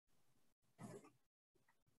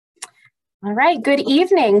All right, good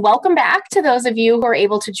evening. Welcome back to those of you who are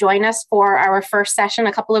able to join us for our first session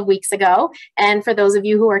a couple of weeks ago. And for those of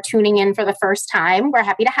you who are tuning in for the first time, we're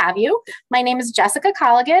happy to have you. My name is Jessica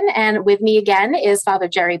Colligan, and with me again is Father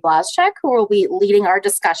Gerald Blaszczak, who will be leading our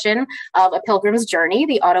discussion of A Pilgrim's Journey,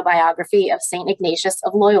 the Autobiography of St. Ignatius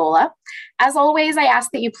of Loyola. As always, I ask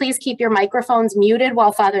that you please keep your microphones muted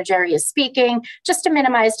while Father Gerry is speaking, just to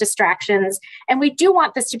minimize distractions. And we do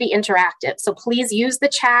want this to be interactive, so please use the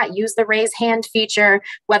chat, use the raise hand feature,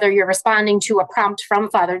 whether you're responding to a prompt from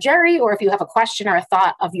Father Gerry or if you have a question or a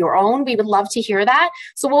thought of your own. We would love to hear that.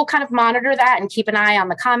 So we'll kind of monitor that and keep an eye on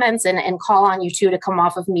the comments and call on you too to come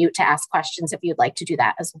off of mute to ask questions if you'd like to do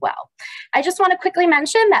that as well. I just want to quickly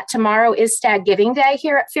mention that tomorrow is Stag Giving Day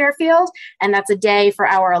here at Fairfield, and that's a day for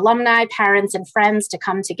our alumni, parents, and friends to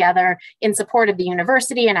come together in support of the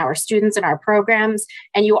university and our students and our programs.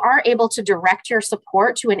 And you are able to direct your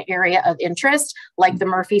support to an area of interest, like the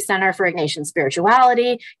Murphy Center for Ignatian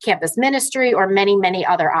Spirituality, campus ministry, or many, many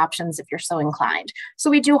other options if you're so inclined.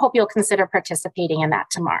 So we do hope you'll consider participating in that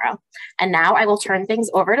tomorrow. And now I will turn things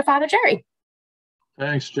over to Father Gerry.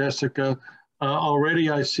 Thanks, Jessica.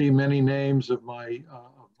 Already I see many names of my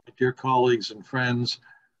dear colleagues and friends,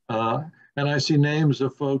 and I see names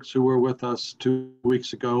of folks who were with us 2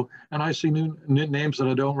 weeks ago, and I see new names that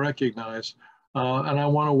I don't recognize, and I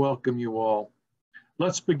want to welcome you all.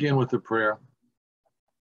 Let's begin with a prayer.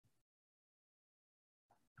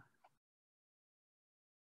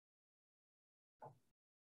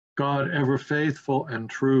 God, ever faithful and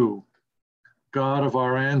true, God of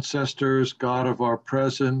our ancestors, God of our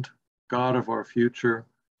present, God of our future,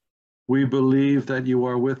 we believe that you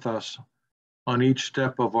are with us on each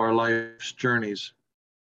step of our life's journeys.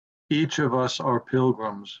 Each of us are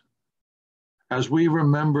pilgrims. As we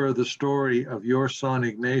remember the story of your son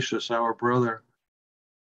Ignatius, our brother,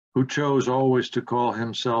 who chose always to call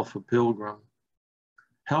himself a pilgrim,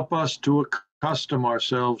 help us to accustom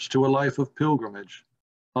ourselves to a life of pilgrimage,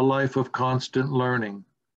 a life of constant learning,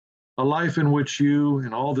 a life in which you,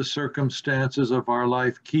 in all the circumstances of our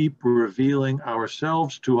life, keep revealing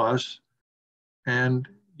ourselves to us and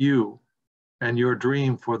you and your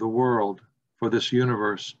dream for the world, for this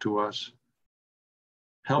universe to us.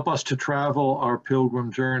 Help us to travel our pilgrim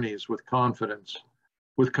journeys with confidence,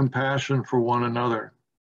 with compassion for one another,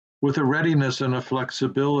 with a readiness and a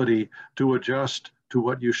flexibility to adjust to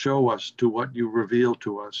what you show us, to what you reveal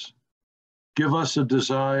to us. Give us a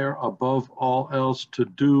desire above all else to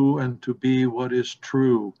do and to be what is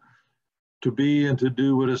true, to be and to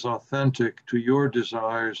do what is authentic to your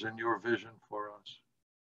desires and your vision for us.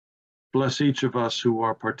 Bless each of us who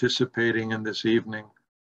are participating in this evening.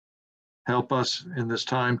 Help us in this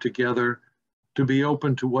time together to be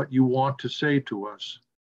open to what you want to say to us,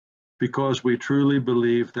 because we truly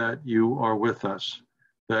believe that you are with us,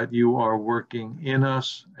 that you are working in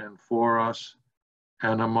us and for us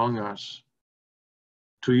and among us.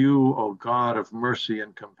 To you, O God of mercy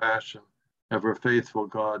and compassion, ever faithful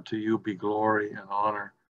God, to you be glory and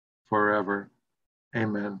honor forever.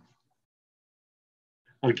 Amen.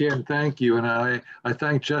 Again, thank you. And I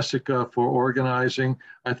thank Jessica for organizing.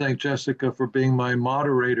 I thank Jessica for being my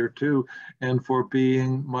moderator too, and for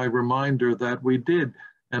being my reminder that we did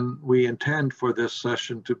and we intend for this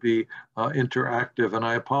session to be interactive. And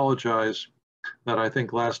I apologize that I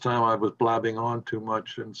think last time I was blabbing on too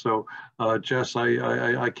much. And so, Jess,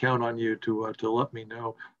 I count on you to let me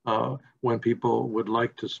know when people would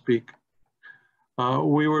like to speak.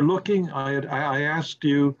 We were looking, I asked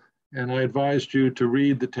you and I advised you to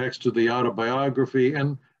read the text of the autobiography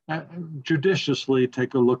and judiciously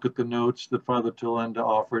take a look at the notes that Father Tylenda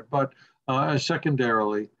offered, but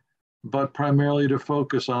secondarily, but primarily to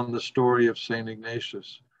focus on the story of St.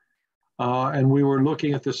 Ignatius. And we were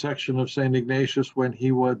looking at the section of St. Ignatius when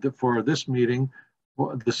he would, for this meeting,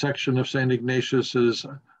 the section of St. Ignatius's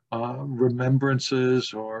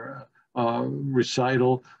remembrances or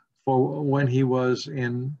recital for when he was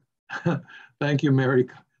in, thank you, Mary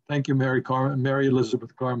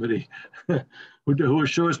Elizabeth Carmody, who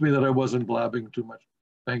assures me that I wasn't blabbing too much.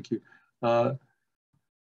 Thank you.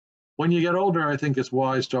 When you get older, I think it's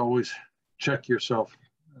wise to always check yourself,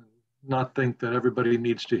 not think that everybody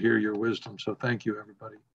needs to hear your wisdom. So thank you,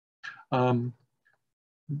 everybody.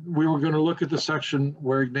 We were going to look at the section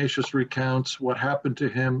where Ignatius recounts what happened to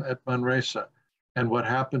him at Manresa and what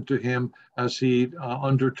happened to him as he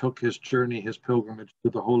undertook his journey, his pilgrimage to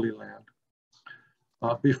the Holy Land.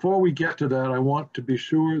 Before we get to that, I want to be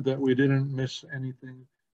sure that we didn't miss anything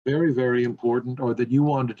very, very important or that you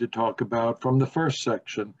wanted to talk about from the first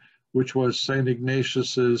section, which was St.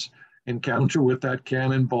 Ignatius's encounter with that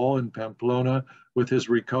cannonball in Pamplona, with his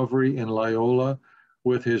recovery in Loyola,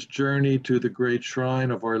 with his journey to the great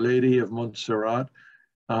shrine of Our Lady of Montserrat.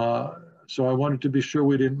 So I wanted to be sure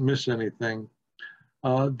we didn't miss anything.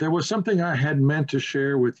 There was something I had meant to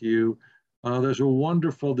share with you.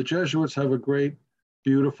 The Jesuits have a great,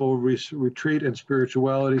 beautiful retreat and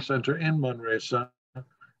spirituality center in Manresa.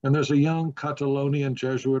 And there's a young Catalonian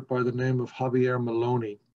Jesuit by the name of Javier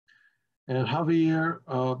Meloni. And Javier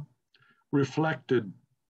reflected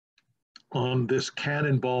on this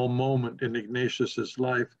cannonball moment in Ignatius's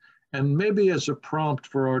life. And maybe as a prompt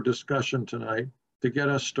for our discussion tonight, to get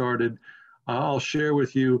us started, I'll share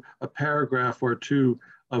with you a paragraph or two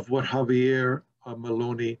of what Javier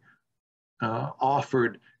Meloni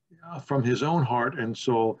offered from his own heart and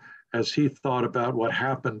soul as he thought about what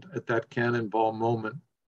happened at that cannonball moment.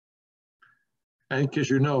 And because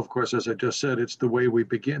you know, of course, as I just said, it's the way we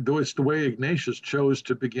begin, though it's the way Ignatius chose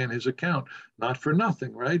to begin his account, not for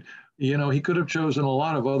nothing, right? You know, he could have chosen a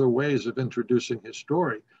lot of other ways of introducing his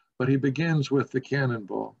story, but he begins with the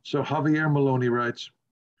cannonball. So Javier Meloni writes,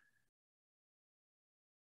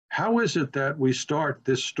 how is it that we start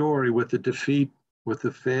this story with the defeat, with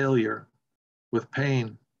the failure, with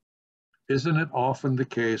pain? Isn't it often the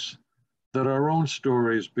case that our own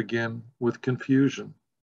stories begin with confusion?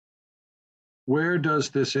 Where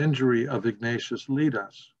does this injury of Ignatius lead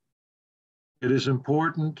us? It is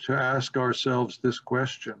important to ask ourselves this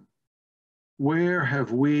question. Where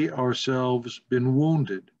have we ourselves been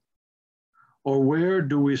wounded? Or where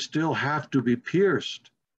do we still have to be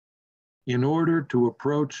pierced in order to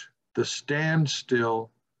approach the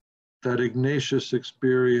standstill that Ignatius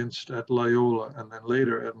experienced at Loyola and then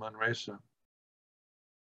later at Manresa?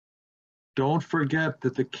 Don't forget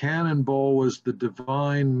that the cannonball was the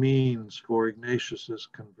divine means for Ignatius's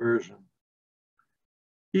conversion.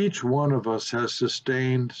 Each one of us has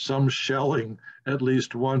sustained some shelling at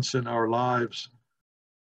least once in our lives,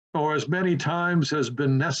 or as many times has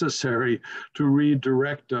been necessary to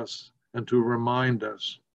redirect us and to remind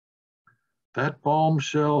us. That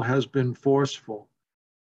bombshell has been forceful,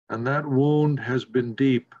 and that wound has been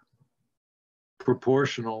deep,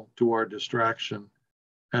 proportional to our distraction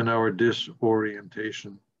and our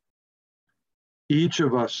disorientation. Each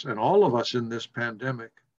of us and all of us in this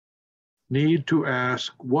pandemic need to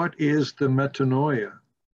ask, what is the metanoia,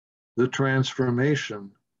 the transformation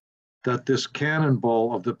that this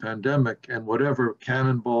cannonball of the pandemic and whatever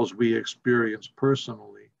cannonballs we experience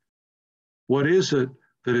personally, what is it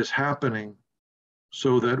that is happening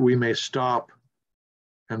so that we may stop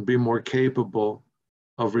and be more capable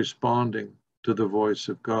of responding to the voice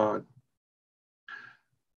of God?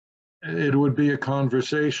 It would be a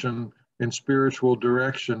conversation in spiritual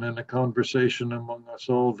direction and a conversation among us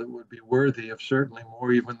all that would be worthy of certainly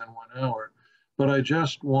more even than 1 hour. But I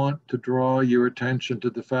just want to draw your attention to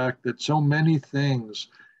the fact that so many things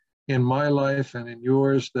in my life and in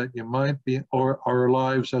yours that you might be, or our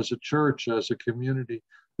lives as a church, as a community,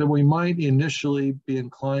 that we might initially be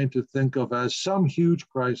inclined to think of as some huge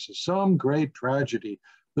crisis, some great tragedy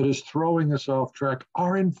that is throwing us off track,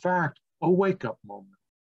 are in fact a wake-up moment.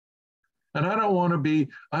 And I don't want to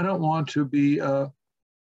be over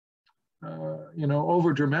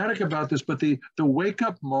dramatic about this, but the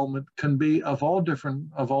wake-up moment can be of all different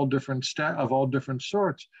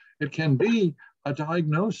sorts. It can be a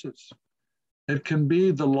diagnosis. It can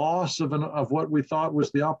be the loss of what we thought was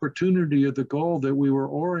the opportunity or the goal that we were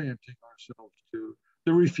orienting ourselves to.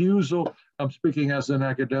 The refusal, I'm speaking as an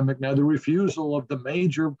academic now, the refusal of the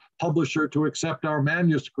major publisher to accept our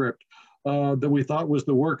manuscript that we thought was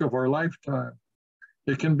the work of our lifetime.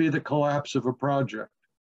 It can be the collapse of a project.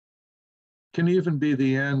 It can even be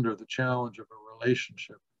the end or the challenge of a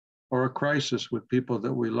relationship or a crisis with people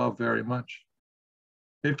that we love very much.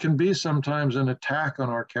 It can be sometimes an attack on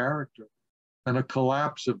our character and a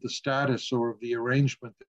collapse of the status or of the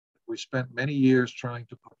arrangement that we spent many years trying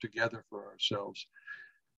to put together for ourselves.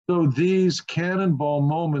 So these cannonball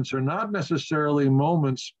moments are not necessarily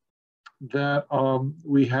moments that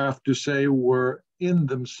we have to say were in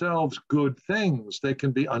themselves good things. They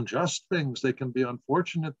can be unjust things, they can be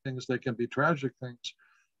unfortunate things, they can be tragic things.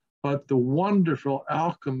 But the wonderful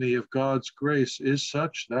alchemy of God's grace is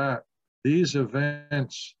such that these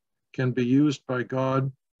events can be used by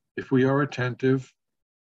God, if we are attentive,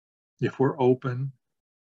 if we're open,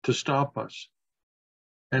 to stop us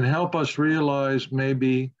and help us realize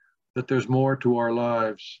maybe that there's more to our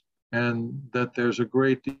lives and that there's a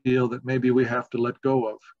great deal that maybe we have to let go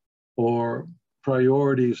of, or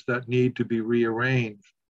priorities that need to be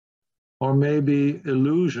rearranged, or maybe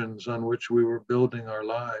illusions on which we were building our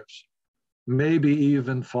lives, maybe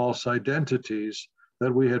even false identities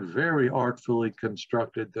that we had very artfully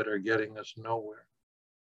constructed that are getting us nowhere.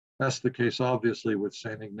 That's the case, obviously, with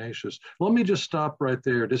St. Ignatius. Let me just stop right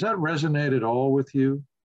there. Does that resonate at all with you?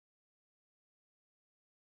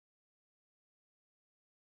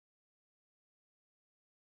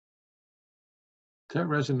 Does that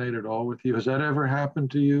resonate at all with you? Has that ever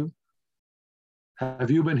happened to you?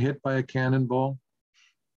 Have you been hit by a cannonball?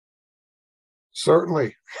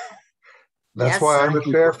 Certainly. That's Yes. why I'm at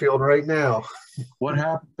Fairfield right now. What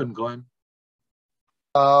happened, Glenn?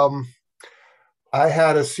 I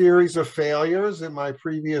had a series of failures in my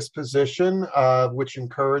previous position, which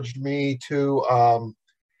encouraged me to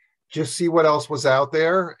just see what else was out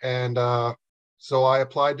there. And so I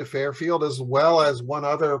applied to Fairfield, as well as one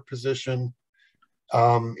other position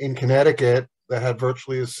in Connecticut that had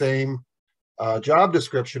virtually the same job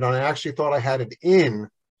description. And I actually thought I had an in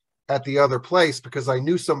at the other place because I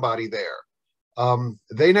knew somebody there.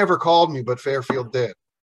 They never called me, but Fairfield did.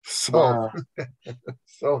 So, Wow.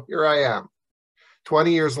 so here I am,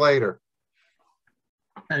 20 years later.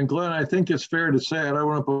 And Glenn, I think it's fair to say, I don't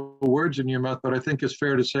want to put words in your mouth, but I think it's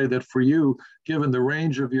fair to say that for you, given the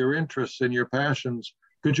range of your interests and your passions,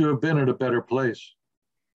 could you have been at a better place?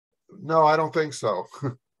 No, I don't think so.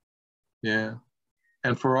 Yeah.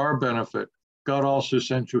 And for our benefit, God also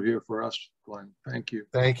sent you here for us, Glenn. Thank you.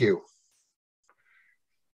 Thank you.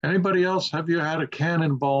 Anybody else? Have you had a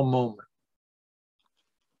cannonball moment?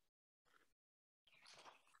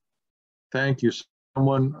 Thank you.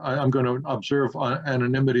 Someone, I'm going to observe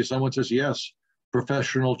anonymity. Someone says, yes,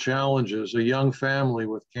 professional challenges, a young family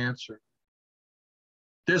with cancer.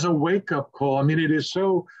 There's a wake-up call. I mean, it is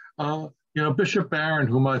so, Bishop Barron,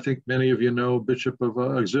 whom I think many of you know,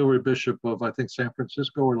 auxiliary bishop of, I think, San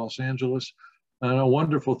Francisco or Los Angeles, and a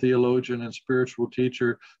wonderful theologian and spiritual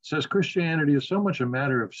teacher, says Christianity is so much a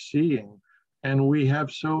matter of seeing, and we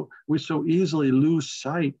so easily lose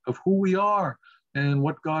sight of who we are and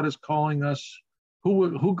what God is calling us,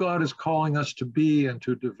 who God is calling us to be and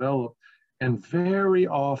to develop. And very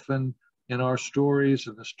often in our stories,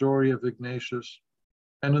 in the story of Ignatius,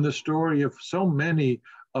 and in the story of so many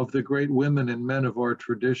of the great women and men of our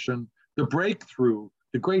tradition, the great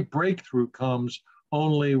breakthrough comes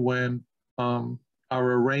only when our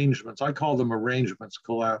arrangements, I call them arrangements,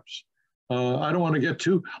 collapse. I don't want to get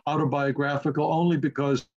too autobiographical, only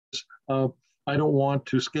because I don't want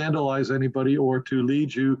to scandalize anybody or to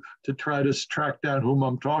lead you to try to track down whom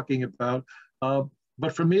I'm talking about.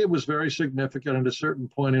 But for me, it was very significant at a certain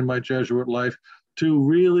point in my Jesuit life to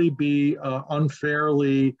really be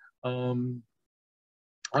unfairly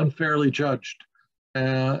judged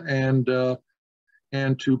and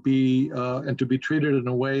to be treated in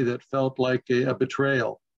a way that felt like a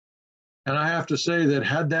betrayal. And I have to say that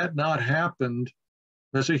had that not happened,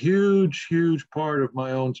 that's a huge, huge part of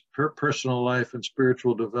my own personal life and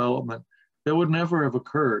spiritual development that would never have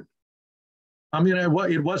occurred. I mean,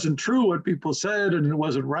 it wasn't true what people said, and it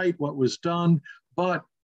wasn't right what was done, but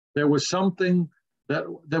there was something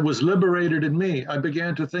that was liberated in me. I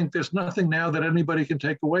began to think there's nothing now that anybody can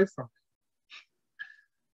take away from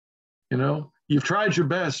me. You've tried your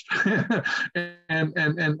best, and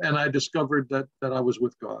I discovered that I was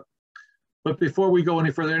with God. But before we go any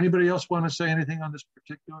further, anybody else want to say anything on this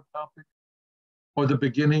particular topic? Or the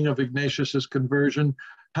beginning of Ignatius's conversion?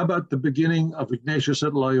 How about the beginning of Ignatius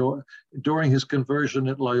at Loyola, during his conversion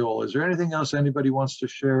at Loyola? Is there anything else anybody wants to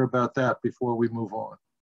share about that before we move on?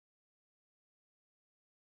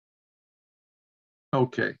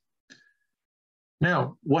 Okay.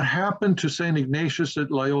 Now, what happened to St. Ignatius at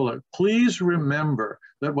Loyola? Please remember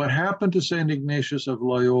that what happened to St. Ignatius of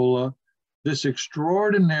Loyola, this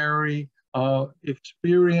extraordinary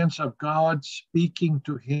experience of God speaking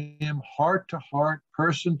to him heart to heart,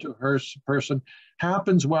 person to person,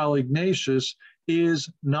 happens while Ignatius is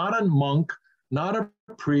not a monk, not a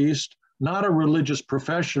priest, not a religious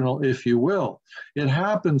professional, if you will. It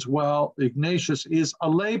happens while Ignatius is a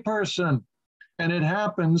layperson, and it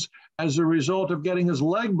happens as a result of getting his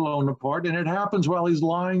leg blown apart, and it happens while he's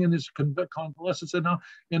lying in his convalescence in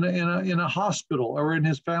a hospital or in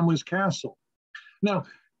his family's castle. Now,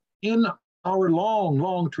 in our long,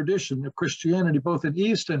 long tradition of Christianity, both in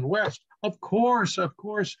East and West, of course,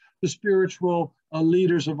 the spiritual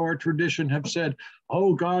leaders of our tradition have said,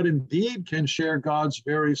 oh, God indeed can share God's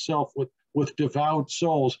very self with devout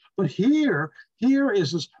souls. But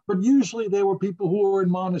but usually they were people who were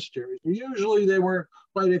in monasteries. Usually they were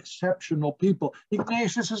quite exceptional people.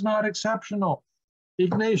 Ignatius is not exceptional.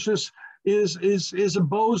 Ignatius is a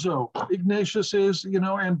bozo. Ignatius is,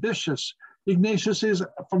 ambitious. Ignatius is,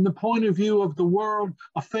 from the point of view of the world,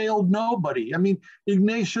 a failed nobody. I mean,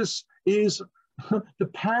 Ignatius is the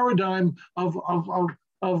paradigm of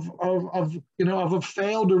of a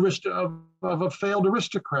failed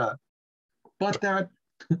aristocrat, but that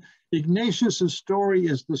Ignatius's story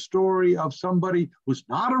is the story of somebody who's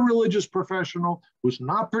not a religious professional, who's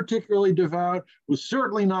not particularly devout, who's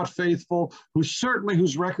certainly not faithful,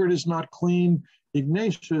 whose record is not clean.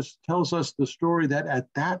 Ignatius tells us the story that at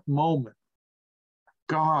that moment,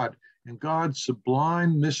 God, in God's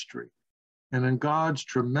sublime mystery, and in God's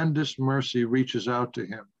tremendous mercy, reaches out to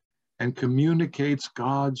him and communicates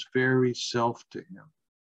God's very self to him.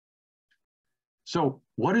 So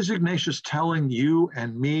what is Ignatius telling you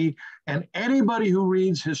and me and anybody who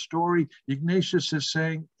reads his story? Ignatius is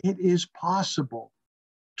saying it is possible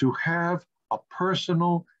to have a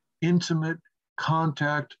personal, intimate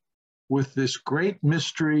contact with this great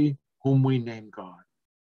mystery whom we name God.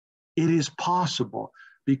 It is possible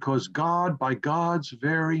because God, by God's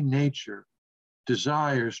very nature,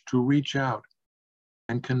 desires to reach out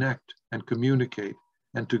and connect and communicate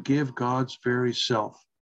and to give God's very self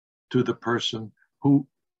to the person whom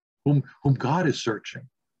God is searching.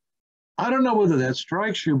 I don't know whether that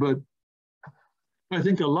strikes you, but I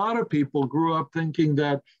think a lot of people grew up thinking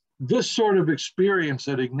that this sort of experience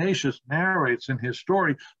that Ignatius narrates in his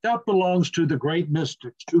story, that belongs to the great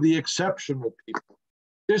mystics, to the exceptional people.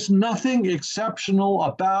 There's nothing exceptional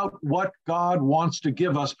about what God wants to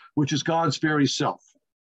give us, which is God's very self.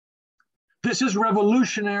 This is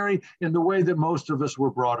revolutionary in the way that most of us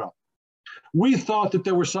were brought up. We thought that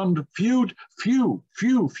there were some few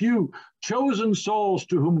chosen souls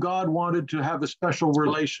to whom God wanted to have a special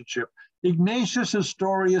relationship. Ignatius's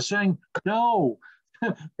story is saying, no,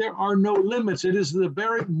 there are no limits. It is the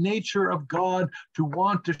very nature of God to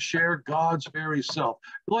want to share God's very self.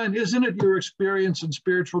 Glenn, isn't it your experience in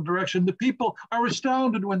spiritual direction? The people are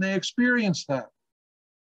astounded when they experience that.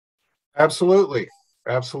 Absolutely.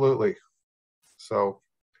 Absolutely. So,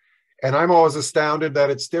 and I'm always astounded that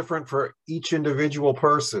it's different for each individual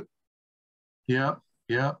person. Yeah.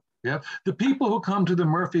 The people who come to the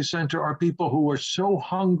Murphy Center are people who are so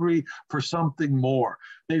hungry for something more.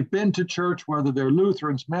 They've been to church, whether they're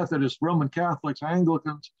Lutherans, Methodists, Roman Catholics,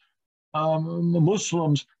 Anglicans,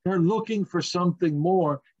 Muslims. They're looking for something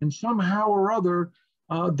more. And somehow or other,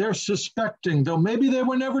 they're suspecting, though maybe they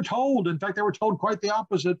were never told. In fact, they were told quite the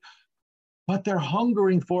opposite. But they're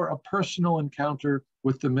hungering for a personal encounter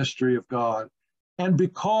with the mystery of God. And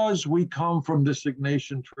because we come from this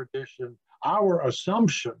Ignatian tradition, our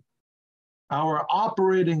assumption, our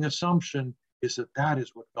operating assumption is that that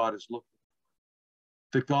is what God is looking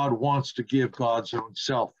for, that God wants to give God's own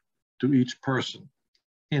self to each person.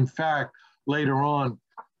 In fact, later on,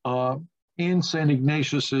 in St.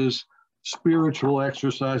 Ignatius's spiritual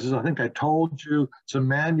exercises, I think I told you, it's a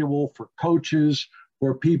manual for coaches,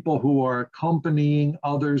 for people who are accompanying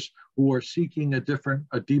others who are seeking a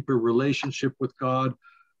deeper relationship with God.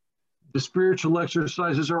 The spiritual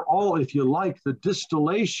exercises are all, if you like, the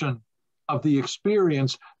distillation of the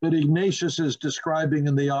experience that Ignatius is describing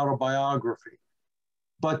in the autobiography.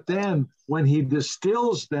 But then when he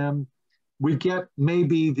distills them, we get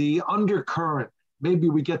maybe the undercurrent, maybe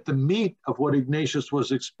we get the meat of what Ignatius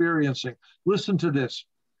was experiencing. Listen to this.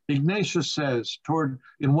 Ignatius says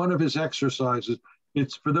in one of his exercises,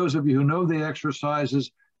 it's for those of you who know the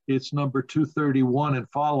exercises, it's number 231 and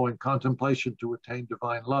following, Contemplation to Attain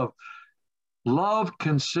Divine Love. Love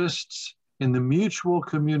consists in the mutual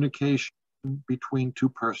communication between two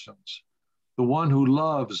persons. The one who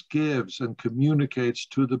loves gives and communicates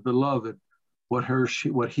to the beloved what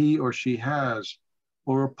he or she has,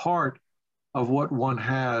 or a part of what one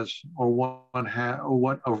has, or what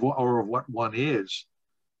one is.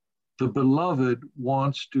 The beloved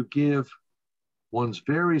wants to give one's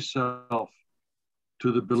very self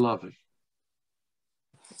to the beloved,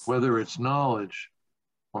 whether it's knowledge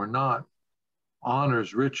or not,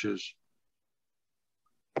 honors, riches.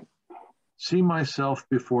 See myself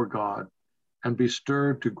before God and be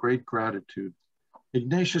stirred to great gratitude.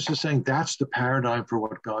 Ignatius is saying that's the paradigm for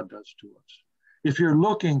what God does to us. If you're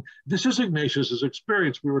looking, this is Ignatius's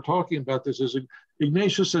experience. We were talking about this. As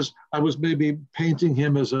Ignatius says, I was maybe painting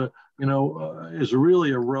him as as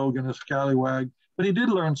really a rogue and a scallywag, but he did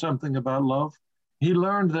learn something about love. He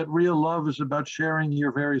learned that real love is about sharing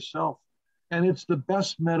your very self. And it's the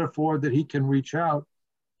best metaphor that he can reach out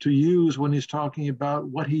to use when he's talking about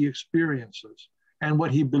what he experiences and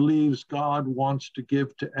what he believes God wants to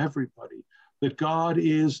give to everybody, that God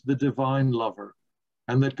is the divine lover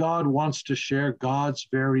and that God wants to share God's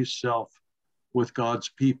very self with God's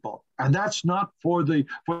people. And that's not for the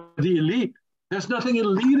elite. There's nothing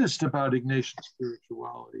elitist about Ignatian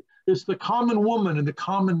spirituality. It's the common woman and the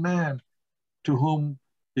common man to whom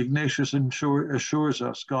Ignatius assures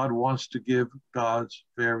us God wants to give God's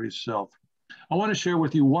very self. I want to share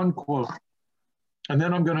with you one quote, and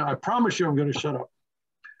then I promise you I'm going to shut up.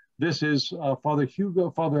 This is Father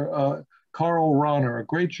Karl Rahner, a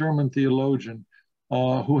great German theologian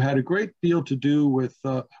who had a great deal to do with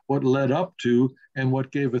what led up to and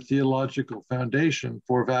what gave a theological foundation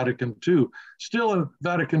for Vatican II. Still a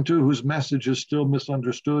Vatican II whose message is still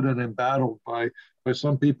misunderstood and embattled by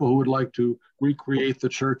some people who would like to recreate the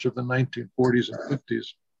church of the 1940s and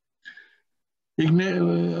 50s.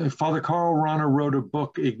 Father Karl Rahner wrote a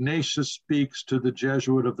book, Ignatius Speaks to the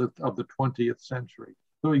Jesuit of the 20th century.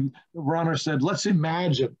 So Rahner said, let's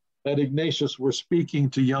imagine that Ignatius were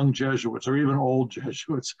speaking to young Jesuits or even old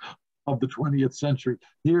Jesuits of the 20th century.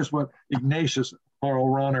 Here's what Ignatius, Karl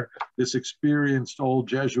Rahner, this experienced old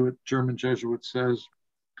Jesuit, German Jesuit, says.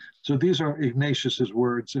 So these are Ignatius's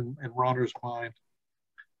words in Rahner's mind.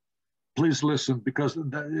 Please listen, because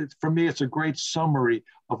for me, it's a great summary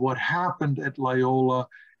of what happened at Loyola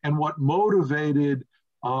and what motivated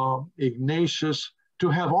Ignatius to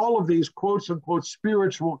have all of these quotes unquote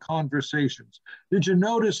spiritual conversations. Did you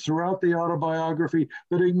notice throughout the autobiography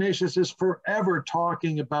that Ignatius is forever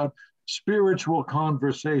talking about spiritual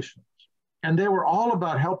conversations? And they were all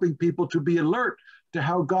about helping people to be alert to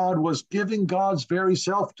how God was giving God's very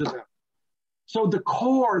self to them. So the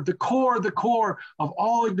core of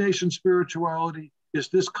all Ignatian spirituality is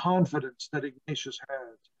this confidence that Ignatius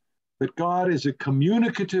has, that God is a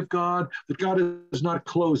communicative God, that God is not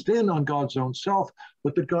closed in on God's own self,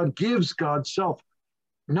 but that God gives God's self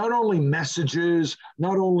not only messages,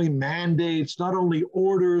 not only mandates, not only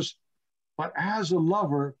orders, but as a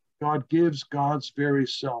lover, God gives God's very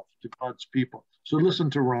self to God's people. So listen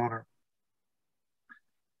to Rahner.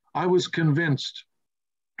 I was convinced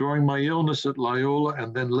during my illness at Loyola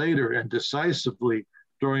and then later and decisively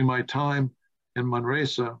during my time in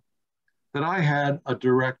Manresa that I had a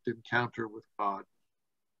direct encounter with God.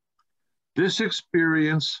 This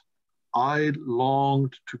experience I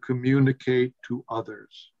longed to communicate to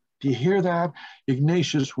others. Do you hear that?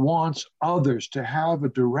 Ignatius wants others to have a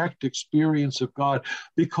direct experience of God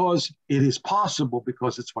because it is possible,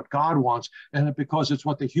 because it's what God wants, and because it's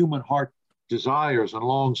what the human heart desires and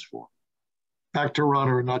longs for. Back to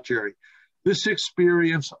Rahner, not Jerry. This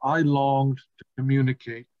experience I longed to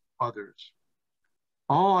communicate to others.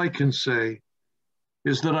 All I can say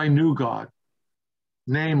is that I knew God,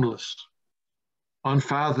 nameless,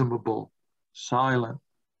 unfathomable, silent,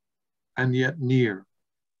 and yet near,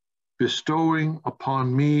 bestowing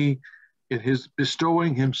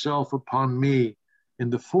himself upon me in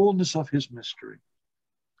the fullness of his mystery.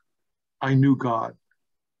 I knew God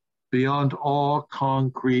beyond all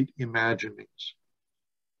concrete imaginings.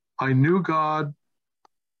 I knew God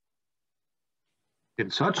in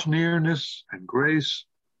such nearness and grace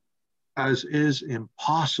as is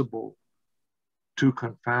impossible to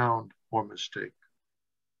confound or mistake.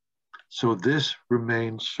 So this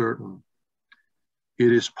remains certain.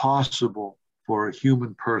 It is possible for a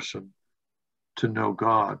human person to know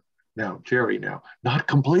God. Now, Jerry, not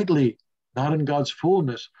completely, not in God's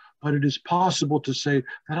fullness, but it is possible to say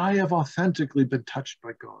that I have authentically been touched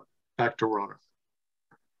by God. Back to Rahner.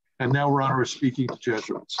 And now Rahner is speaking to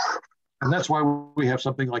Jesuits. And that's why we have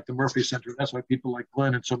something like the Murphy Center. That's why people like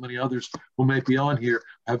Glenn and so many others who may be on here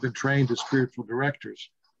have been trained as spiritual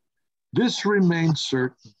directors. This remains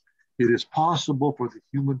certain. It is possible for the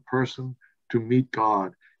human person to meet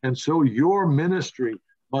God. And so your ministry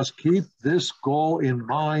must keep this goal in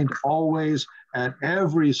mind always at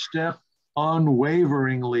every step,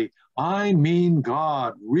 unwaveringly. I mean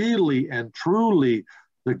God, really and truly,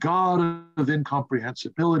 the God of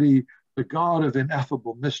incomprehensibility, the God of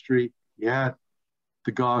ineffable mystery, yet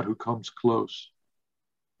the God who comes close.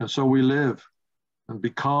 And so we live and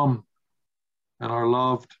become and are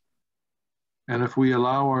loved. And if we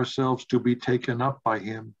allow ourselves to be taken up by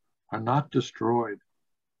him, are not destroyed,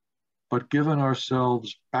 but given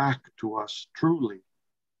ourselves back to us truly,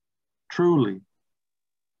 truly,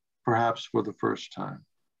 perhaps for the first time.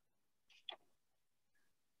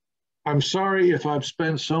 I'm sorry if I've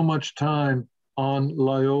spent so much time on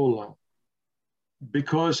Loyola,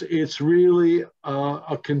 because it's really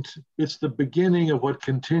it's the beginning of what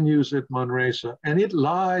continues at Manresa, and it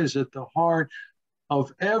lies at the heart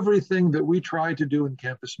of everything that we try to do in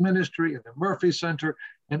campus ministry, in the Murphy Center,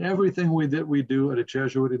 and everything that we do at a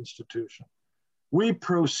Jesuit institution. We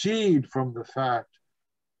proceed from the fact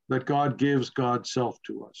that God gives God's self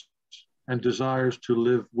to us and desires to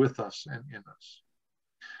live with us and in us.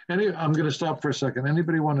 I'm going to stop for a second.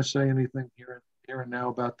 Anybody want to say anything here and now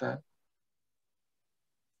about that?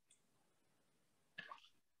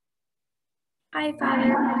 Hi,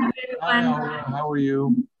 Father. Hi, Hi, everyone. Aura. How are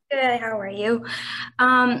you? Good. How are you?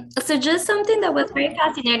 So just something that was very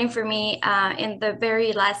fascinating for me in the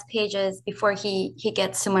very last pages before he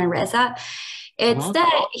gets to Manresa, it's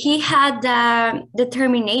that he had the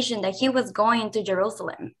determination that he was going to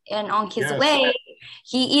Jerusalem, and on his way,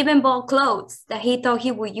 he even bought clothes that he thought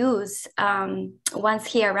he would use once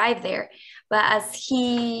he arrived there. But as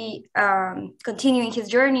he continuing his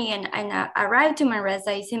journey and arrived to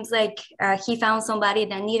Manresa, it seems like he found somebody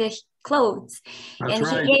that needed clothes. That's and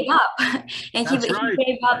right. he gave up. And he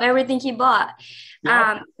gave up everything he bought.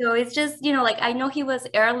 Yep. So it's just, you know, like I know he was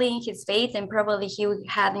early in his faith and probably he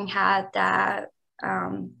hadn't had that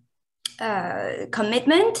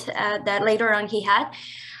commitment that later on he had.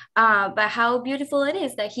 But how beautiful it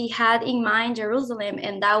is that he had in mind Jerusalem,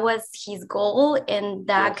 and that was his goal, and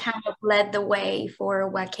that kind of led the way for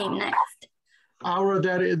what came next. Aura,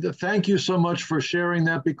 thank you so much for sharing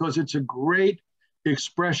that, because it's a great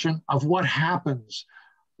expression of what happens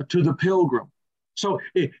to the pilgrim. So,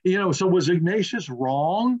 so was Ignatius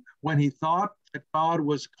wrong when he thought that God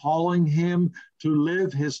was calling him to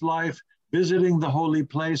live his life visiting the holy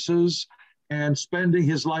places and spending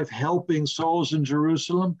his life helping souls in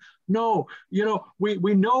Jerusalem? No,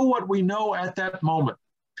 we know what we know at that moment.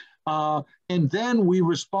 And then we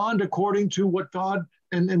respond according to what God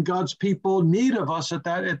and God's people need of us at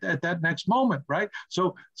that next moment, right?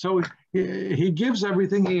 So he gives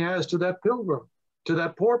everything he has to that pilgrim, to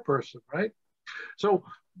that poor person, right? So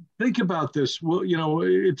think about this. Well,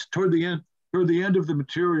 it's toward the end of the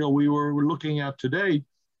material we were looking at today.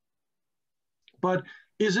 But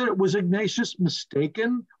was Ignatius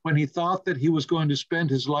mistaken when he thought that he was going to spend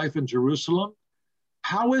his life in Jerusalem?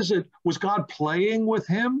 How is it? Was God playing with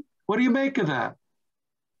him? What do you make of that?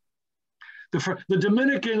 The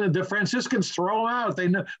Dominican and the Franciscans throw him out.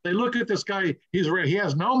 They look at this guy. He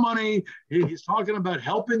has no money. He's talking about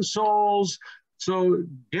helping souls. So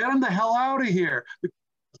get him the hell out of here. We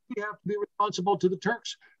have to be responsible to the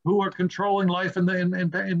Turks who are controlling life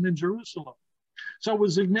in Jerusalem. So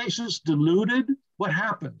was Ignatius deluded? What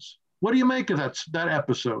happens? What do you make of that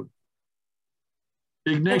episode?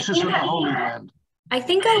 Ignatius in the Holy Land. I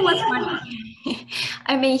think I was wondering.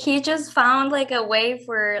 I mean, he just found like a way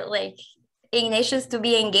for like Ignatius to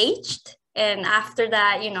be engaged, and after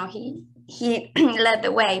that, he led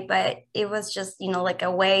the way, but it was just like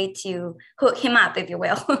a way to hook him up, if you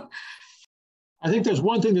will. I think there's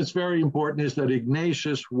one thing that's very important, is that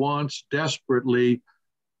Ignatius wants desperately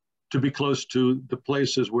to be close to the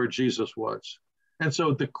places where Jesus was. And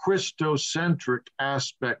so the Christocentric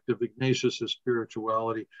aspect of Ignatius's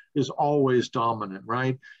spirituality is always dominant,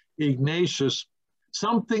 right? Ignatius,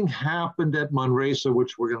 something happened at Manresa,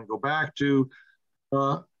 which we're going to go back to.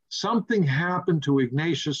 Something happened to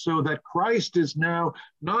Ignatius so that Christ is now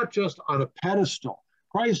not just on a pedestal.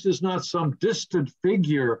 Christ is not some distant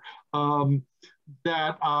figure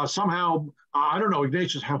that somehow, I don't know,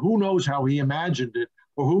 Ignatius, who knows how he imagined it,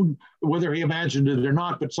 or whether he imagined it or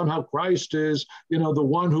not, but somehow Christ is, the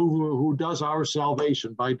one who does our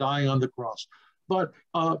salvation by dying on the cross. But,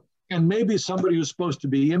 and maybe somebody who's supposed to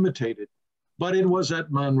be imitated. But it was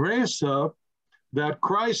at Manresa that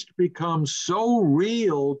Christ becomes so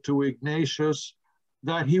real to Ignatius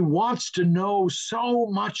that he wants to know so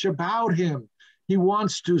much about him. He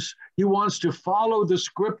wants to follow the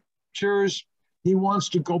scriptures. He wants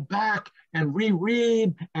to go back and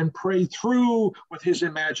reread and pray through with his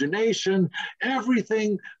imagination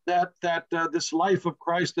everything that this life of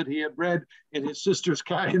Christ that he had read in his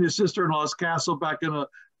sister-in-law's castle back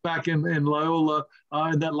in Loyola,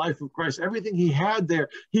 in that life of Christ, everything he had there,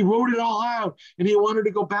 he wrote it all out, and he wanted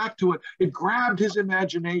to go back to it. It grabbed his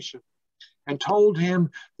imagination and told him,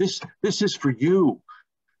 this is for you.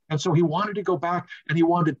 And so he wanted to go back, and he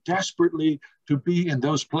wanted desperately to be in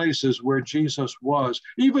those places where Jesus was,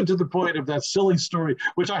 even to the point of that silly story,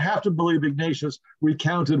 which I have to believe Ignatius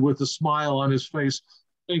recounted with a smile on his face.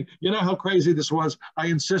 You know how crazy this was? I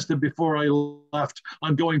insisted before I left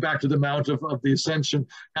on going back to the Mount of the Ascension,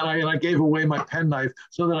 and I gave away my penknife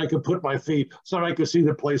so that I could put my feet, so that I could see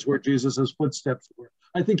the place where Jesus' footsteps were.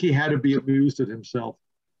 I think he had to be amused at himself.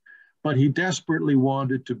 But he desperately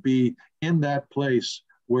wanted to be in that place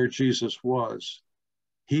where Jesus was.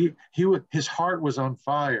 His heart was on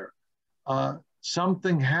fire.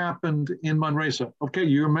 Something happened in Manresa. Okay,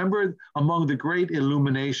 you remember among the great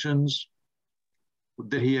illuminations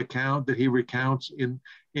that he recounts in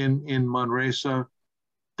Manresa,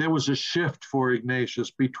 there was a shift for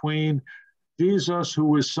Ignatius between Jesus,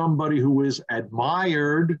 who is somebody who is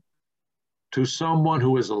admired, to someone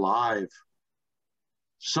who is alive.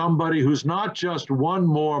 somebody who's not just one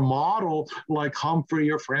more model like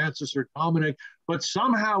Humphrey or Francis or Dominic, but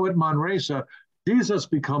somehow at Manresa, Jesus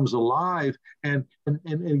becomes alive, and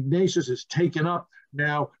Ignatius is taken up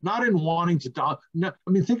now, not in wanting to die. No,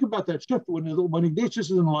 I mean, think about that shift. When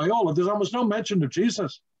Ignatius is in Loyola, there's almost no mention of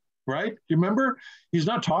Jesus, right? Do you remember? He's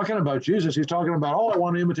not talking about Jesus. He's talking about, oh, I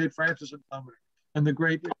want to imitate Francis and Dominic and the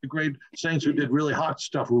great saints who did really hot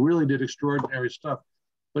stuff, who really did extraordinary stuff,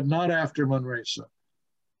 but not after Manresa.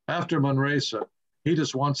 After Manresa, he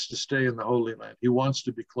just wants to stay in the Holy Land. He wants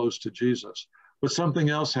to be close to Jesus. But something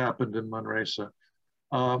else happened in Manresa.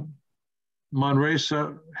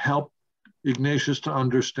 Manresa helped Ignatius to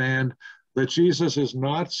understand that Jesus is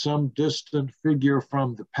not some distant figure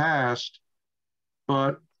from the past,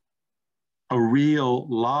 but a real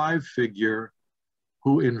live figure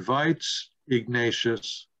who invites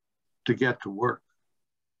Ignatius to get to work.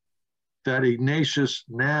 That Ignatius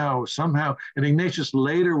now somehow, and Ignatius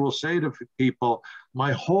later will say to people,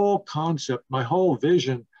 my whole concept, my whole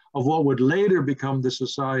vision of what would later become the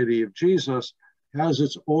Society of Jesus has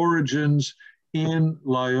its origins in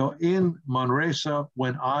Manresa,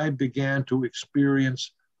 when I began to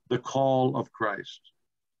experience the call of Christ.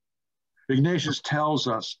 Ignatius tells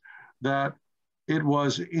us that it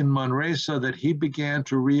was in Manresa that he began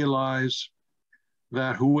to realize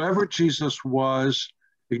that whoever Jesus was,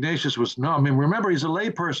 Ignatius was no. I mean, remember, he's a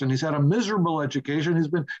layperson. He's had a miserable education.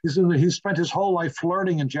 He's spent his whole life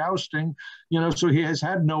flirting and jousting, so he has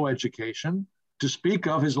had no education to speak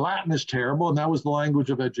of. His Latin is terrible, and that was the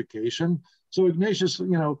language of education. So Ignatius,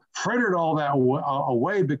 frittered all that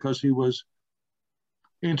away because he was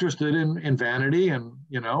interested in vanity and,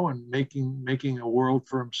 and making a world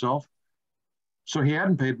for himself. So he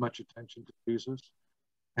hadn't paid much attention to Jesus.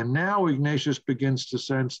 And now Ignatius begins to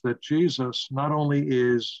sense that Jesus not only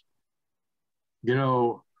is,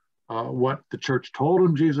 what the church told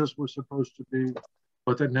him Jesus was supposed to be,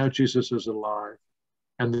 but that now Jesus is alive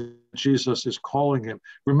and that Jesus is calling him.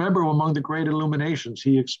 Remember, among the great illuminations,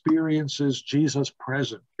 he experiences Jesus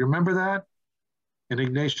present. You remember that? In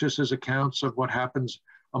Ignatius's accounts of what happens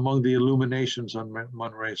among the illuminations on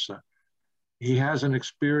Manresa. He has an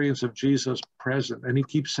experience of Jesus present, and he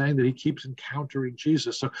keeps saying that he keeps encountering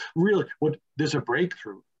Jesus. So really, there's a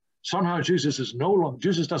breakthrough. Somehow Jesus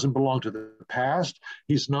doesn't belong to the past.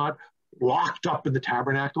 He's not locked up in the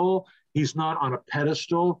tabernacle. He's not on a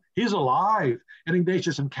pedestal. He's alive, and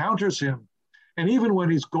Ignatius encounters him. And even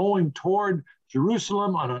when he's going toward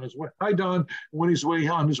Jerusalem, on his way, when he's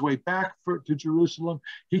on his way back to Jerusalem,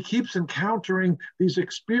 he keeps encountering these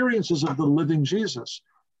experiences of the living Jesus.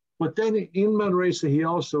 But then in Manresa, he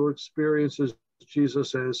also experiences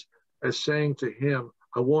Jesus as saying to him,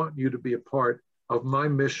 I want you to be a part of my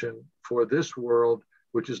mission for this world,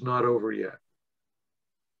 which is not over yet.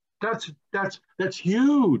 That's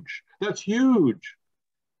huge. That's huge.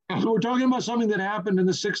 And we're talking about something that happened in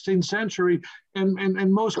the 16th century,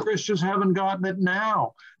 and most Christians haven't gotten it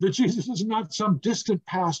now. That Jesus is not some distant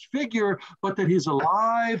past figure, but that he's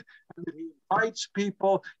alive, and that he invites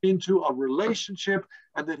people into a relationship,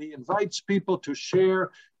 and that he invites people to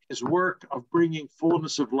share his work of bringing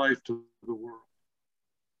fullness of life to the world.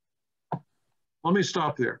 Let me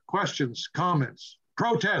stop there. Questions, comments,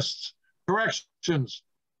 protests, corrections.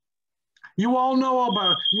 You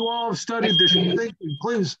all have studied this. You're thinking.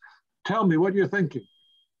 Please tell me what you're thinking.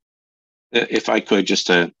 If I could, just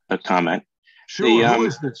a comment. Sure. Who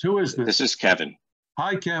is this? This is Kevin.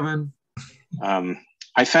 Hi, Kevin.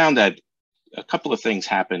 I found that a couple of things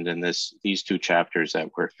happened in these two chapters that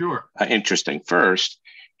were interesting. First,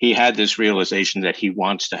 he had this realization that he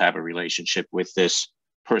wants to have a relationship with this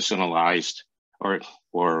personalized or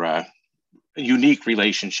unique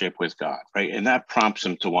relationship with God, right? And that prompts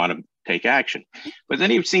him to want to take action. But then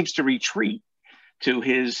he seems to retreat to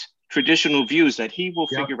his traditional views that he will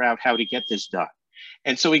figure out how to get this done.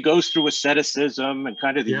 And so he goes through asceticism and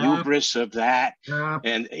kind of the hubris of that.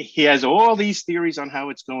 And he has all these theories on how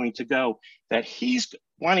it's going to go, that he's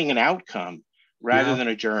wanting an outcome rather than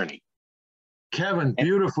a journey. Kevin,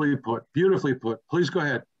 beautifully put. Please go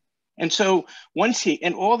ahead. And so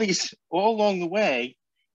all along the way,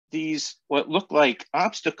 these what look like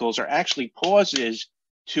obstacles are actually pauses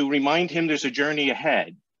to remind him there's a journey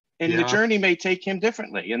ahead. And the journey may take him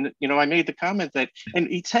differently. And, I made the comment that, and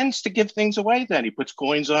he tends to give things away then. He puts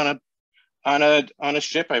coins on a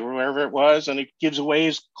ship, wherever it was, and he gives away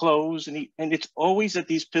his clothes. And it's always at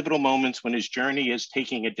these pivotal moments when his journey is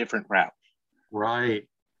taking a different route. Right.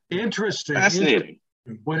 Interesting. Fascinating.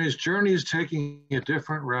 When his journey is taking a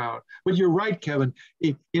different route. But you're right, Kevin.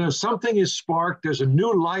 Something is sparked. There's a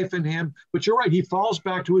new life in him. But you're right. He falls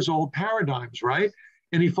back to his old paradigms, right?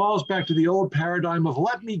 and he falls back to the old paradigm of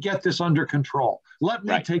let me get this under control. Let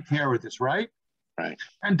me take care of this, right? Right.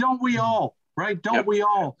 And don't we all, right? Don't we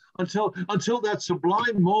all, until that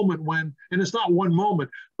sublime moment when, and it's not one moment,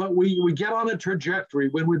 but we get on a trajectory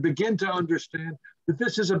when we begin to understand that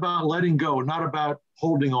this is about letting go, not about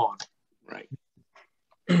holding on. Right.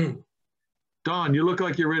 Don, you look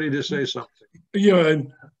like you're ready to say something. Yeah,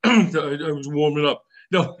 and I was warming up.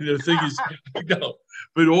 No, the thing is, no,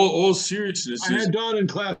 but all seriousness. I had Don in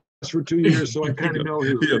class for 2 years, so I kind of know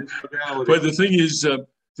his reality. But the thing is,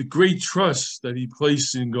 the great trust that he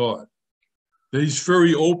placed in God, that he's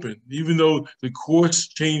very open, even though the course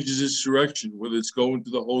changes its direction, whether it's going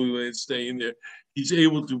to the Holy Land, staying there, he's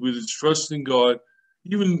able to, with his trust in God,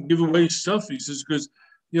 even give away stuff. He says, because,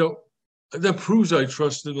 that proves I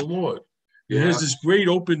trust in the Lord. He has this great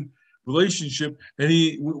open relationship,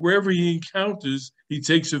 and wherever he encounters, he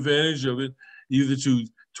takes advantage of it, either to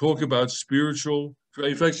talk about spiritual.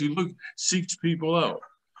 In fact, he seeks people out.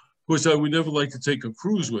 Of course, I would never like to take a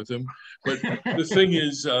cruise with him, but the thing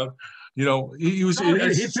is, he was.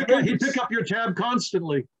 He'd pick up your tab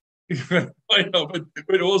constantly. I know,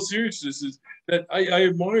 but all seriousness is that I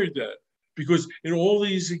admired that, because in all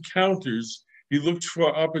these encounters, he looked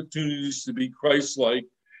for opportunities to be Christ-like.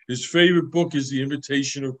 His favorite book is The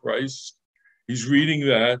Imitation of Christ. He's reading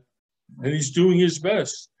that, and he's doing his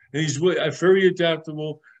best. And he's very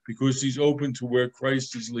adaptable because he's open to where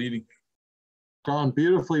Christ is leading. Don,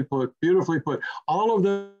 beautifully put, beautifully put. All of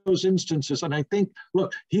those instances, and I think,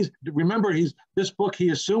 look, this book he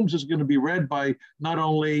assumes is going to be read by not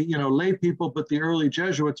only lay people, but the early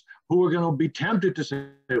Jesuits who are going to be tempted to say,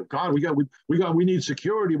 God, we need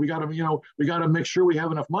security. We got to make sure we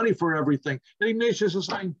have enough money for everything. And Ignatius is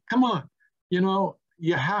saying, come on,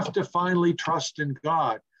 you have to finally trust in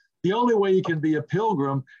God. The only way you can be a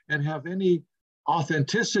pilgrim and have any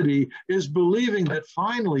authenticity is believing that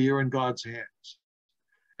finally you're in God's hands.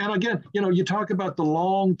 And again, you talk about the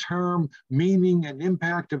long-term meaning and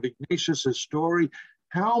impact of Ignatius's story.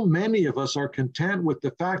 How many of us are content with the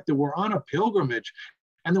fact that we're on a pilgrimage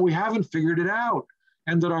and that we haven't figured it out,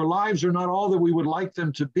 and that our lives are not all that we would like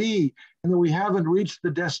them to be, and that we haven't reached the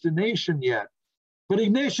destination yet? But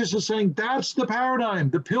Ignatius is saying that's the paradigm.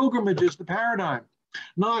 The pilgrimage is the paradigm,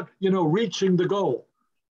 not, reaching the goal,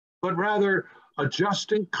 but rather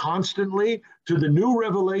adjusting constantly to the new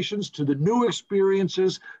revelations, to the new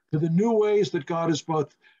experiences, to the new ways that God is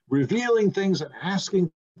both revealing things and asking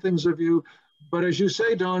things of you. But as you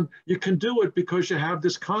say, Don, you can do it because you have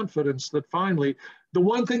this confidence that finally, the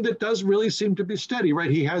one thing that does really seem to be steady, right?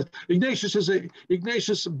 Ignatius is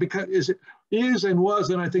and was,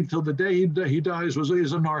 and I think till the day he dies,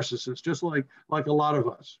 is a narcissist, just like a lot of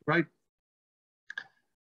us, right?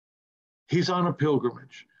 He's on a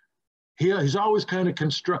pilgrimage. He's always kind of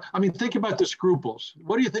think about the scruples.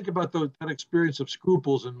 What do you think about that experience of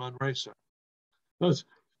scruples in Manresa? That's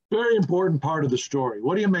a very important part of the story.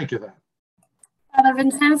 What do you make of that? Father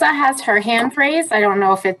Vincenza has her hand raised. I don't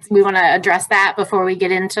know if we want to address that before we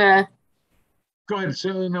get into. Go ahead.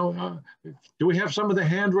 So, do we have some of the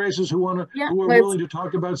hand raisers who are willing to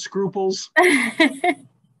talk about scruples?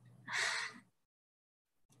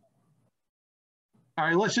 All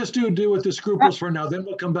right, let's just do with the scruples for now. Then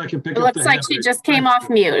we'll come back and pick up the hand. It looks like she just came off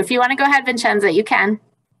mute. If you want to go ahead, Vincenza, you can.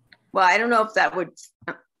 Well, I don't know if that would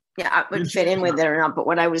fit in with it or not, but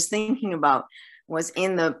what I was thinking about was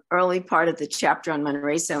in the early part of the chapter on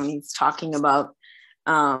Manresa, when he's talking about,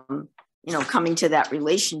 coming to that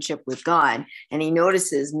relationship with God, and he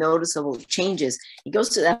notices noticeable changes. He goes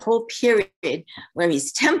to that whole period where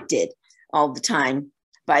he's tempted all the time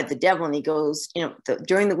by the devil, and he goes,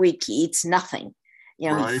 during the week, he eats nothing.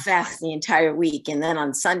 He fasts the entire week, and then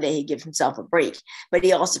on Sunday, he gives himself a break. But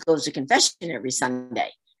he also goes to confession every Sunday.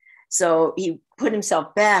 So he put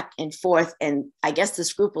himself back and forth, and I guess the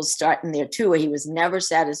scruples start in there too, where he was never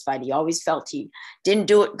satisfied. He always felt he didn't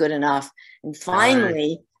do it good enough. And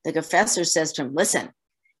finally, the confessor says to him, listen,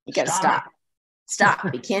 you got to stop.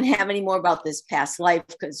 Stop. You can't have any more about this past life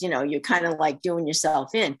because, you're kind of like doing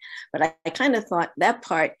yourself in. But I kind of thought that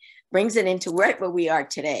part brings it into right where we are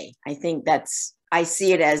today. I think I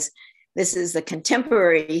see it as this is the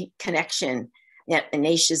contemporary connection that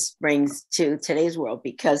Ignatius brings to today's world,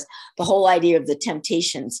 because the whole idea of the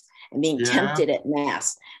temptations and being tempted at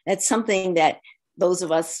Mass, that's something that those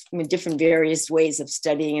of us with different various ways of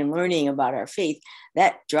studying and learning about our faith,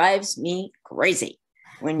 that drives me crazy.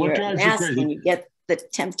 When you're at Mass and you get the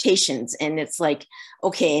temptations and it's like,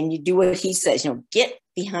 okay, and you do what he says, get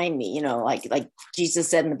behind me, like Jesus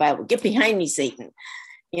said in the Bible, get behind me, Satan,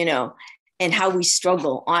 and how we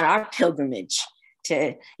struggle on our pilgrimage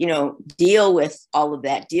to, you know, deal with all of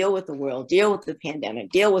that, deal with the world, deal with the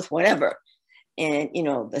pandemic, deal with whatever. And, you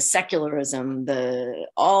know, the secularism,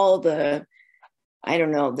 all the, I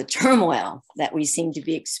don't know, the turmoil that we seem to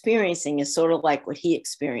be experiencing is sort of like what he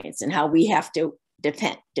experienced, and how we have to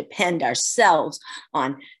depend ourselves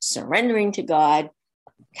on surrendering to God,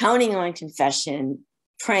 counting on confession,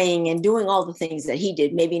 praying, and doing all the things that he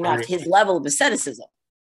did, maybe not his level of asceticism.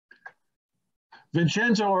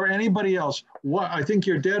 Vincenzo or anybody else, I think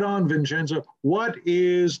you're dead on, Vincenzo. What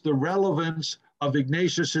is the relevance of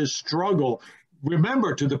Ignatius's struggle?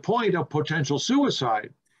 Remember, to the point of potential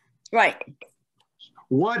suicide. Right.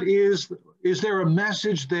 What is there a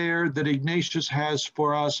message there that Ignatius has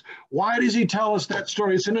for us? Why does he tell us that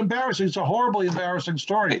story? It's a horribly embarrassing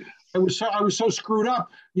story. I was so screwed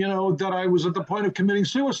up, you know, that I was at the point of committing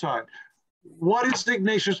suicide. What is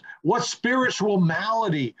Ignatius? What spiritual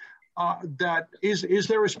malady is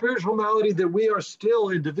there a spiritual malady that we are still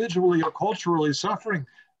individually or culturally suffering,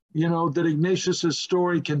 you know, that Ignatius's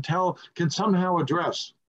story can somehow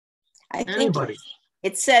address? Anybody?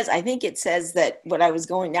 I think it says that what I was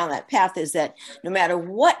going down that path is that no matter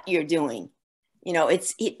what you're doing, you know,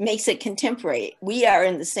 it makes it contemporary. We are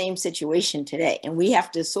in the same situation today, and we have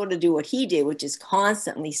to sort of do what he did, which is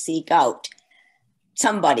constantly seek out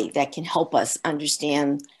somebody that can help us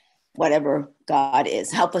understand whatever God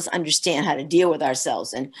is, help us understand how to deal with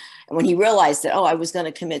ourselves. And when he realized that, oh, I was going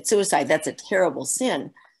to commit suicide, that's a terrible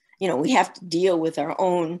sin. You know, we have to deal with our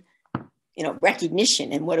own, you know,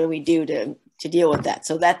 recognition, and what do we do to deal with that?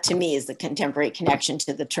 So that, to me, is the contemporary connection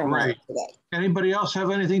to the turmoil today. Anybody else have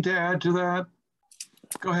anything to add to that?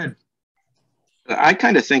 Go ahead. I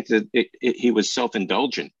kind of think that he was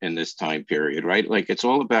self-indulgent in this time period, right? Like, it's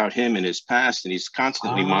all about him and his past, and he's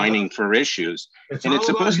constantly mining for issues. And it's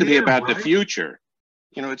supposed to be about the future.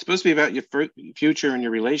 You know, it's supposed to be about your future and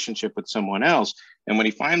your relationship with someone else. And when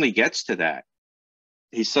he finally gets to that,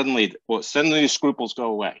 suddenly his scruples go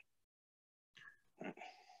away.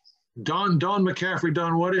 Don McCaffrey,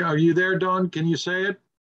 Don, are you there, Don? Can you say it?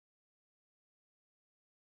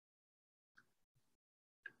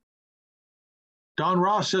 Don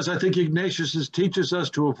Ross says, I think Ignatius teaches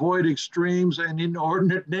us to avoid extremes and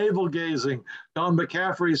inordinate navel gazing. Don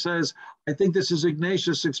McCaffrey says, I think this is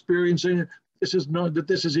Ignatius experiencing, this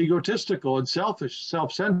is egotistical and selfish,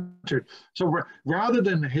 self-centered. So rather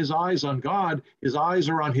than his eyes on God, his eyes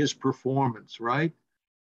are on his performance, right?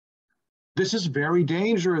 This is very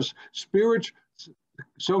dangerous.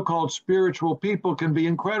 So-called spiritual people can be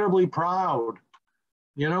incredibly proud.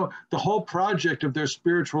 You know, the whole project of their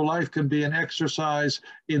spiritual life can be an exercise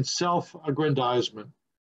in self-aggrandizement.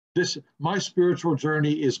 My spiritual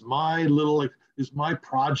journey is my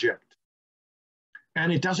project.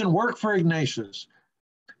 And it doesn't work for Ignatius.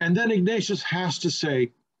 And then Ignatius has to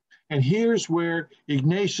say, and here's where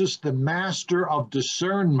Ignatius, the master of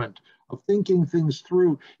discernment, of thinking things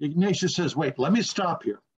through, Ignatius says, wait, let me stop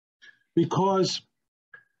here. Because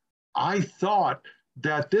I thought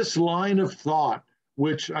that this line of thought,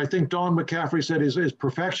 which I think Don McCaffrey said is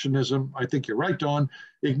perfectionism. I think you're right, Don.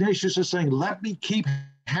 Ignatius is saying, let me keep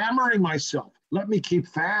hammering myself. Let me keep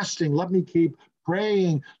fasting. Let me keep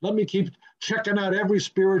praying. Let me keep checking out every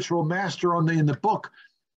spiritual master in the book.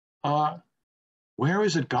 Where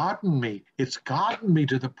has it gotten me? It's gotten me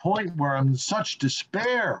to the point where I'm in such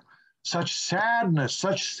despair, such sadness,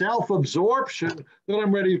 such self-absorption that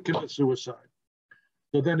I'm ready to commit suicide.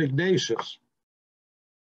 So then Ignatius.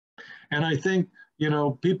 And I think, you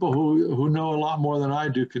know, people who know a lot more than I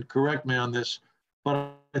do can correct me on this,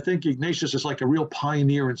 but I think Ignatius is like a real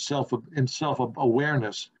pioneer in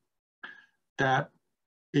self-awareness, that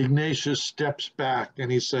Ignatius steps back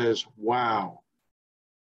and he says, wow,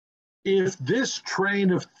 if this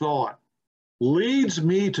train of thought leads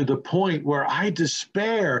me to the point where I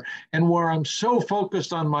despair and where I'm so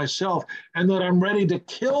focused on myself and that I'm ready to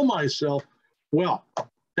kill myself, well,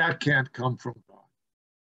 that can't come from God.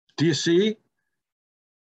 Do you see?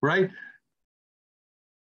 Right?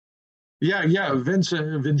 Yeah,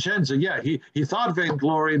 Vincenzo, yeah, he thought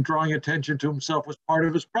vainglory and drawing attention to himself was part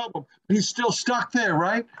of his problem, but he's still stuck there,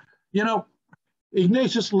 right? You know,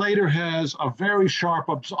 Ignatius later has a very sharp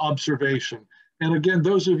observation. And again,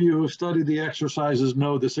 those of you who have studied the exercises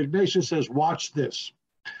know this. Ignatius says, watch this.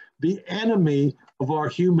 The enemy of our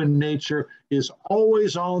human nature is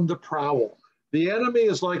always on the prowl. The enemy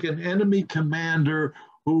is like an enemy commander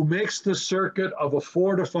who makes the circuit of a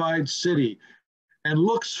fortified city and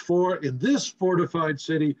looks for, in this fortified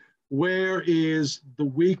city, where is the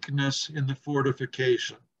weakness in the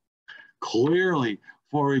fortification? Clearly,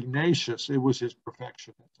 for Ignatius, it was his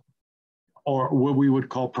perfectionism, or what we would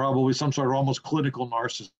call probably some sort of almost clinical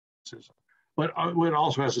narcissism. but it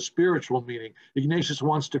also has a spiritual meaning. Ignatius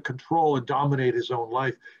wants to control and dominate his own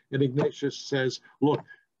life. And Ignatius says, look,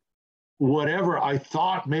 whatever I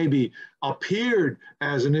thought maybe appeared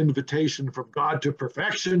as an invitation from God to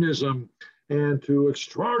perfectionism and to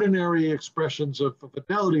extraordinary expressions of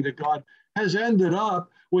fidelity to God has ended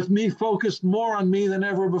up with me focused more on me than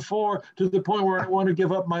ever before, to the point where I want to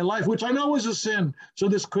give up my life, which I know is a sin. So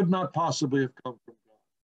this could not possibly have come from God.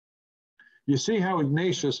 You see how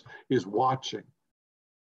Ignatius is watching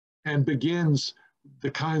and begins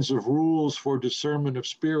the kinds of rules for discernment of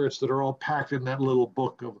spirits that are all packed in that little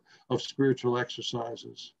book of spiritual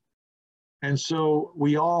exercises. And so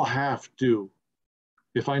we all have to,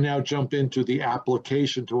 if I now jump into the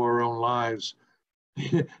application to our own lives,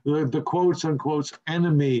 the quotes unquote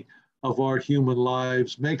enemy of our human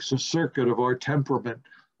lives makes a circuit of our temperament,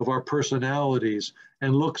 of our personalities,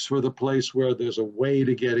 and looks for the place where there's a way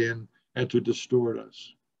to get in and to distort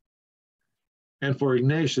us. And for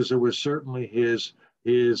Ignatius, it was certainly his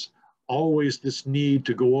always this need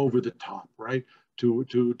to go over the top, right? To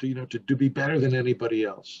be better than anybody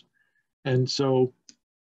else. And so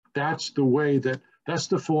that's the way that's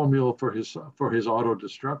the formula for his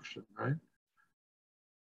auto-destruction, right?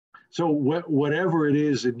 So whatever it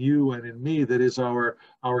is in you and in me that is our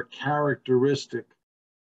characteristic,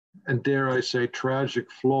 and dare I say tragic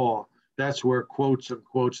flaw, that's where quotes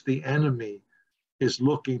unquotes the enemy is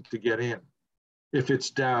looking to get in. If it's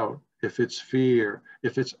doubt, if it's fear,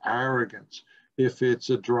 if it's arrogance, if it's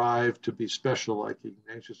a drive to be special like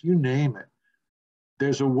Ignatius, you name it.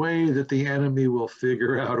 There's a way that the enemy will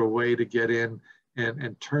figure out a way to get in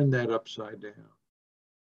and turn that upside down.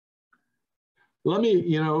 Let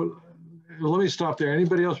me stop there.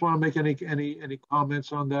 Anybody else want to make any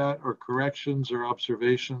comments on that, or corrections or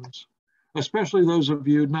observations? Especially those of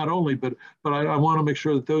you, not only, but I want to make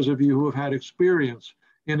sure that those of you who have had experience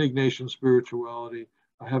in Ignatian spirituality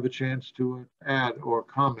have a chance to add or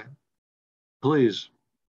comment. Please.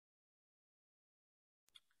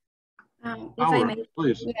 If I may,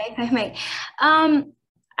 please. Yeah, if I may.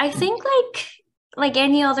 I think like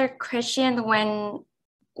any other Christian, when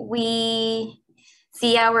we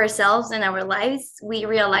see ourselves in our lives, we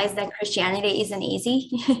realize that Christianity isn't easy.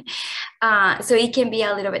 So it can be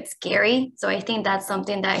a little bit scary. So I think that's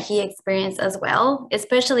something that he experienced as well,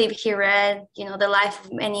 especially if he read, the life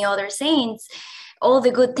of many other saints, all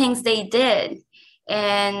the good things they did,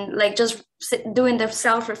 and like just doing the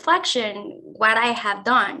self-reflection, what I have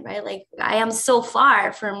done, right? Like I am so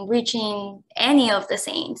far from reaching any of the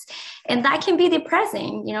saints, and that can be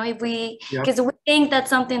depressing, if because we think that's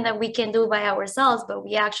something that we can do by ourselves, but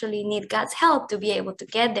we actually need God's help to be able to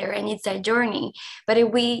get there, and it's a journey. But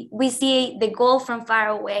if we see the goal from far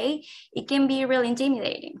away, it can be really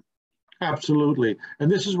intimidating. Absolutely, and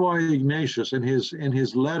this is why Ignatius in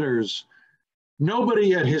his letters.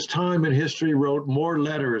 Nobody at his time in history wrote more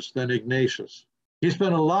letters than Ignatius. He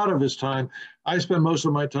spent a lot of his time. I spent most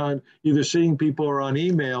of my time either seeing people or on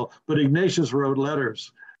email, but Ignatius wrote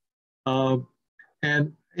letters. And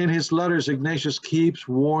in his letters, Ignatius keeps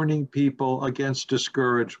warning people against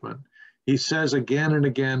discouragement. He says again and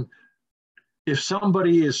again, if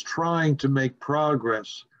somebody is trying to make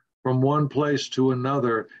progress from one place to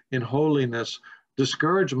another in holiness,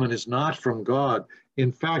 discouragement is not from God.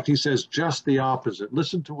 In fact, he says just the opposite.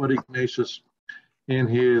 Listen to what Ignatius in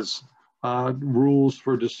his rules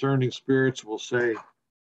for discerning spirits will say.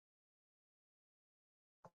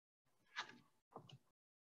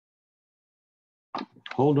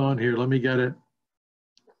 Hold on here, let me get it.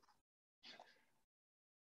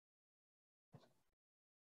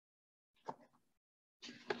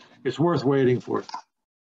 It's worth waiting for.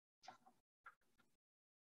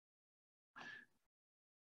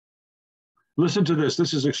 Listen to this.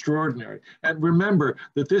 This is extraordinary. And remember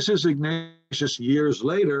that this is Ignatius years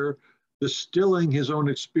later distilling his own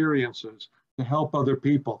experiences to help other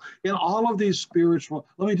people. In all of these spiritual,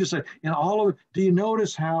 let me just say, do you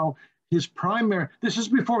notice how his primary, this is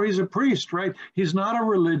before he's a priest, right? He's not a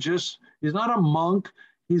religious, he's not a monk,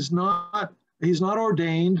 he's not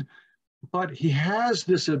ordained, but he has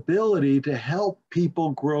this ability to help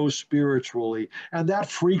people grow spiritually. And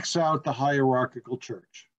that freaks out the hierarchical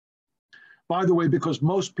church. By the way, because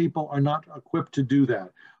most people are not equipped to do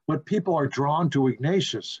that, but people are drawn to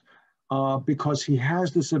Ignatius because he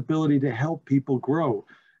has this ability to help people grow.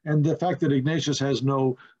 And the fact that Ignatius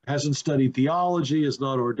hasn't studied theology, is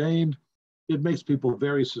not ordained, it makes people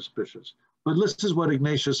very suspicious. But this is what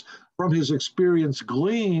Ignatius, from his experience,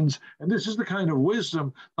 gleans, and this is the kind of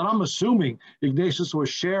wisdom that I'm assuming Ignatius was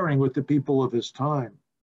sharing with the people of his time.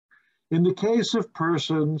 In the case of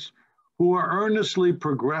persons who are earnestly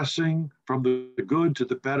progressing from the good to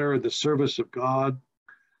the better in the service of God.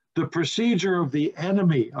 The procedure of the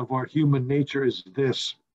enemy of our human nature is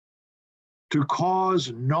this: to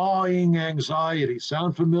cause gnawing anxiety.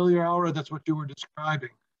 Sound familiar, Aura? That's what you were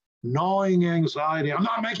describing. Gnawing anxiety. I'm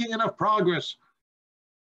not making enough progress.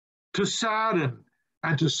 To sadden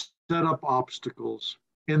and to set up obstacles.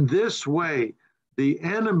 In this way, the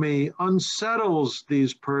enemy unsettles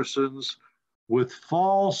these persons with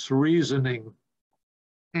false reasoning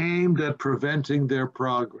aimed at preventing their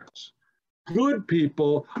progress. Good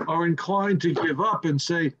people are inclined to give up and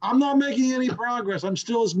say, I'm not making any progress. I'm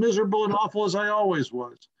still as miserable and awful as I always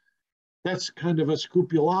was. That's kind of a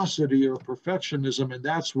scrupulosity or perfectionism, and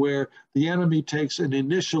that's where the enemy takes an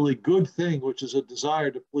initially good thing, which is a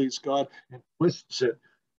desire to please God, and twists it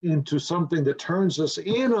into something that turns us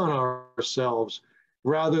in on ourselves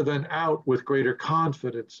rather than out with greater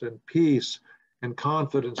confidence and peace and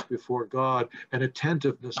confidence before God and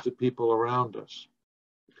attentiveness to people around us.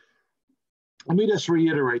 Let me just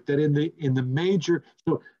reiterate that in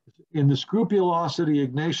the scrupulosity,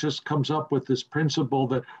 Ignatius comes up with this principle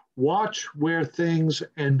that watch where things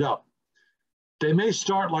end up. They may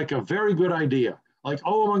start like a very good idea, like,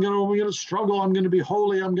 oh, I'm going to struggle, I'm going to be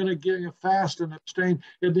holy, I'm going to get fast and abstain.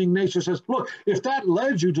 And Ignatius says, look, if that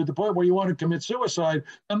led you to the point where you want to commit suicide,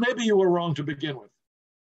 then maybe you were wrong to begin with.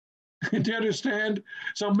 Do you understand?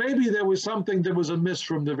 So maybe there was something that was amiss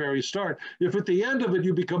from the very start. If at the end of it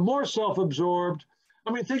you become more self-absorbed,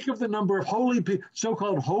 I mean, think of the number of holy people,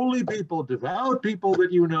 so-called holy people, devout people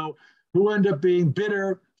that you know, who end up being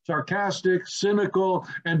bitter, sarcastic, cynical,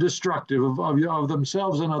 and destructive of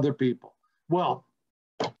themselves and other people. Well,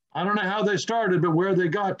 I don't know how they started, but where they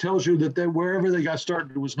got tells you that wherever they got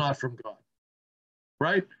started was not from God,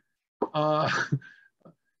 right?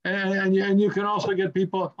 And you can also get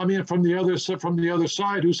people, I mean, from the other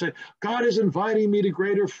side who say, God is inviting me to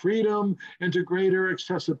greater freedom and to greater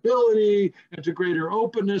accessibility and to greater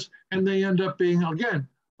openness, and they end up being, again,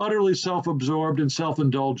 utterly self-absorbed and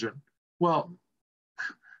self-indulgent. Well,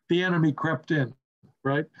 the enemy crept in,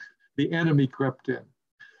 right? The enemy crept in.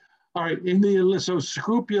 All right, so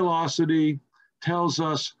scrupulosity tells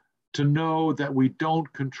us to know that we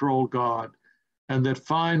don't control God, and that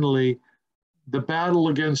finally, the battle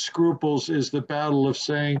against scruples is the battle of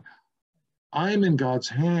saying, I'm in God's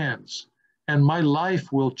hands and my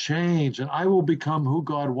life will change and I will become who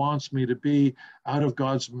God wants me to be out of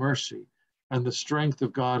God's mercy and the strength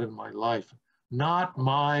of God in my life. Not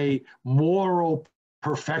my moral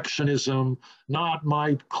perfectionism, not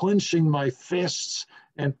my clenching my fists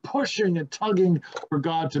and pushing and tugging for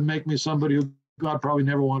God to make me somebody who God probably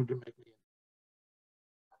never wanted to make me.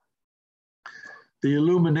 The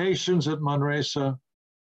illuminations at Manresa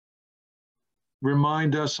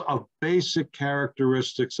remind us of basic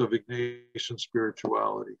characteristics of Ignatian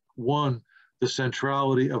spirituality. One, the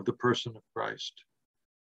centrality of the person of Christ.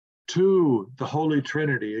 Two, the Holy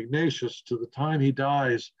Trinity. Ignatius, to the time he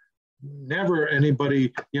dies, never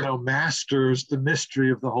anybody, masters the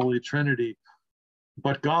mystery of the Holy Trinity.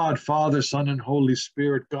 But God, Father, Son, and Holy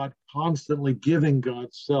Spirit, God constantly giving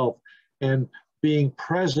God's self and being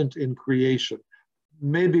present in creation.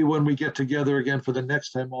 Maybe when we get together again for the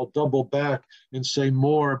next time, I'll double back and say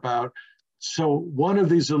more about. So one of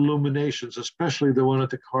these illuminations, especially the one at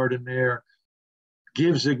the Cardinere,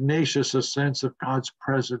 gives Ignatius a sense of God's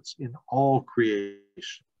presence in all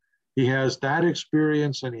creation. He has that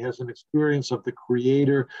experience, and he has an experience of the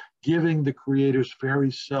Creator giving the Creator's very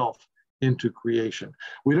self into creation.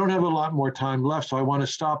 We don't have a lot more time left, so I want to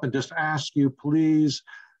stop and just ask you, please,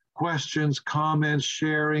 questions, comments,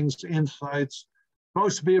 sharings, insights.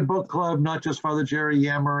 Supposed to be a book club, not just Father Jerry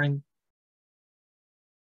yammering.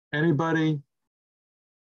 Anybody?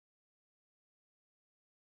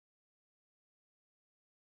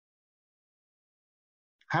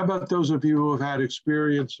 How about those of you who have had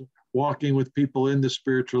experience walking with people in the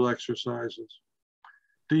spiritual exercises?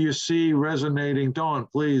 Do you see resonating? Dawn,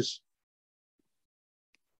 please.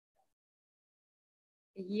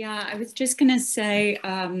 Yeah, I was just going to say,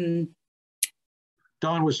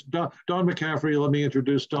 Dawn McCaffrey, let me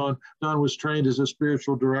introduce Dawn. Dawn was trained as a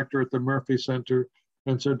spiritual director at the Murphy Center.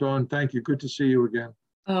 And so Dawn, thank you. Good to see you again.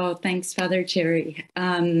 Oh, thanks, Father Jerry.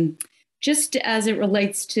 Just as it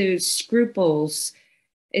relates to scruples,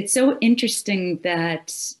 it's so interesting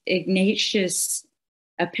that Ignatius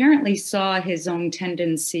apparently saw his own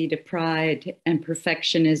tendency to pride and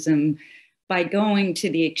perfectionism by going to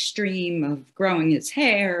the extreme of growing his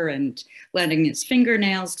hair and letting his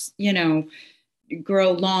fingernails,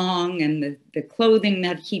 grow long, and the clothing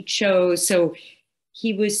that he chose. So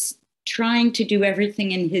he was trying to do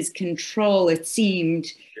everything in his control, it seemed,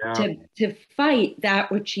 to fight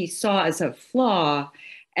that which he saw as a flaw.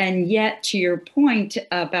 And yet, to your point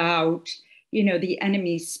about, you know, the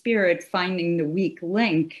enemy spirit finding the weak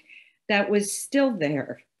link, that was still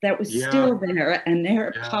there. That was still there. And there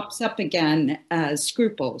it pops up again as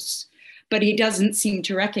scruples. But he doesn't seem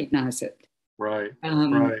to recognize it. Right,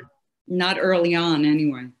 Not early on,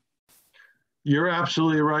 anyway. You're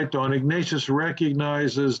absolutely right, Dawn. Ignatius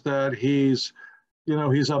recognizes that he's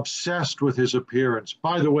obsessed with his appearance.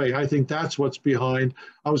 By the way, I think that's what's behind.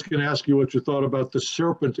 I was going to ask you what you thought about the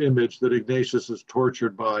serpent image that Ignatius is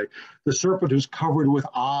tortured by. The serpent who's covered with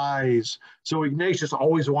eyes. So Ignatius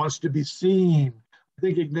always wants to be seen.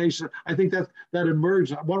 I think that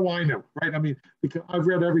emerged. What do I know, right? I mean, because I've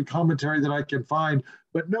read every commentary that I can find,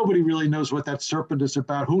 but nobody really knows what that serpent is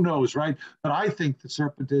about. Who knows, right? But I think the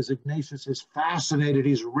serpent is, Ignatius is fascinated,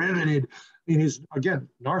 he's riveted in his, again,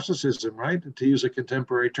 narcissism, right? To use a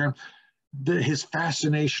contemporary term, his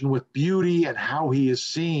fascination with beauty and how he is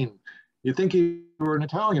seen. You'd think he were an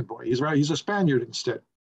Italian boy. He's right, he's a Spaniard instead.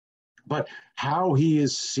 But how he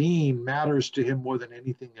is seen matters to him more than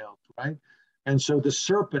anything else, right? And so the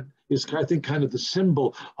serpent is, I think, kind of the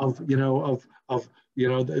symbol of,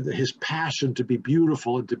 his passion to be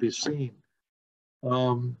beautiful and to be seen.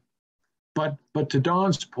 But to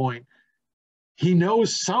Dawn's point, he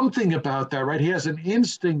knows something about that, right? He has an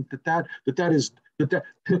instinct that is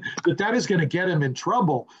going to get him in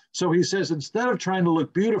trouble. So he says, instead of trying to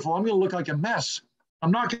look beautiful, I'm going to look like a mess.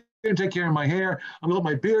 I'm not going to take care of my hair. I'm going to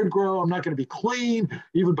let my beard grow. I'm not going to be clean,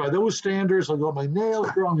 even by those standards. I'll let my nails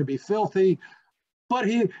grow. I'm going to be filthy. But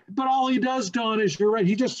all he does, Don, is, you're right,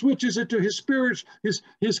 he just switches it to his spirit,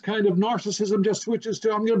 his kind of narcissism just switches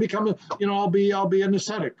to, I'm going to become I'll be an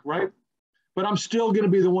ascetic, right? But I'm still going to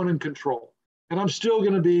be the one in control. And I'm still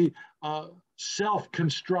going to be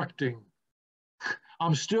self-constructing.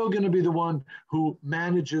 I'm still going to be the one who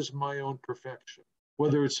manages my own perfection,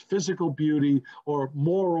 whether it's physical beauty or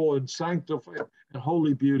moral and sanctified and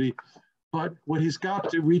holy beauty. But what he's got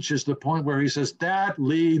to reach is the point where he says, that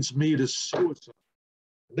leads me to suicide.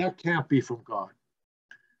 That can't be from God.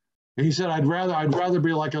 And he said, I'd rather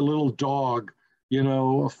be like a little dog,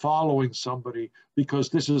 following somebody, because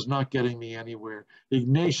this is not getting me anywhere.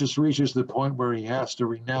 Ignatius reaches the point where he has to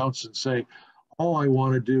renounce and say, all I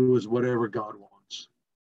want to do is whatever God wants.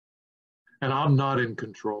 And I'm not in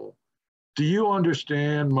control. Do you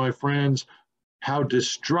understand, my friends, how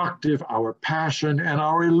destructive our passion and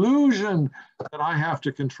our illusion that I have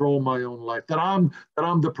to control my own life, that I'm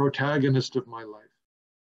the protagonist of my life?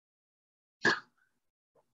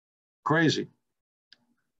 Crazy.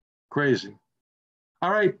 All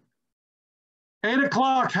right, 8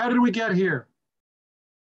 o'clock, how did we get here?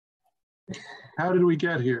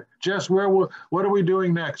 Jess, what are we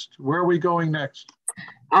doing next? Where are we going next?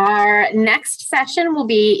 Our next session will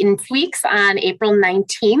be in 2 weeks on April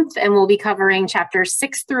 19th, and we'll be covering chapters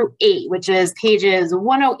 6 through 8, which is pages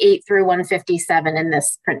 108 through 157 in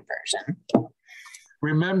this print version.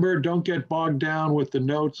 Remember, don't get bogged down with the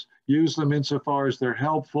notes. Use them insofar as they're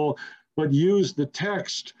helpful, but use the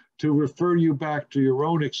text to refer you back to your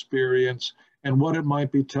own experience and what it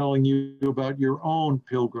might be telling you about your own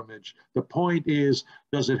pilgrimage. The point is,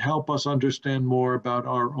 does it help us understand more about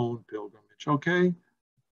our own pilgrimage? Okay?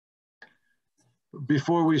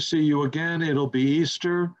 Before we see you again, it'll be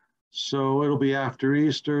Easter, so it'll be after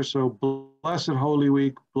Easter. So blessed Holy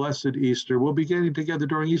Week, blessed Easter. We'll be getting together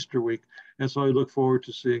during Easter week, and so I look forward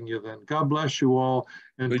to seeing you then. God bless you all,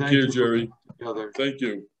 and thank you, Jerry. Together. Thank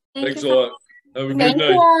you. Thanks a lot. Have a good Thank night.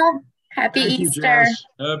 you all. Happy Easter.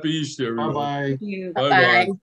 Happy Easter, everyone. Bye-bye. Bye-bye.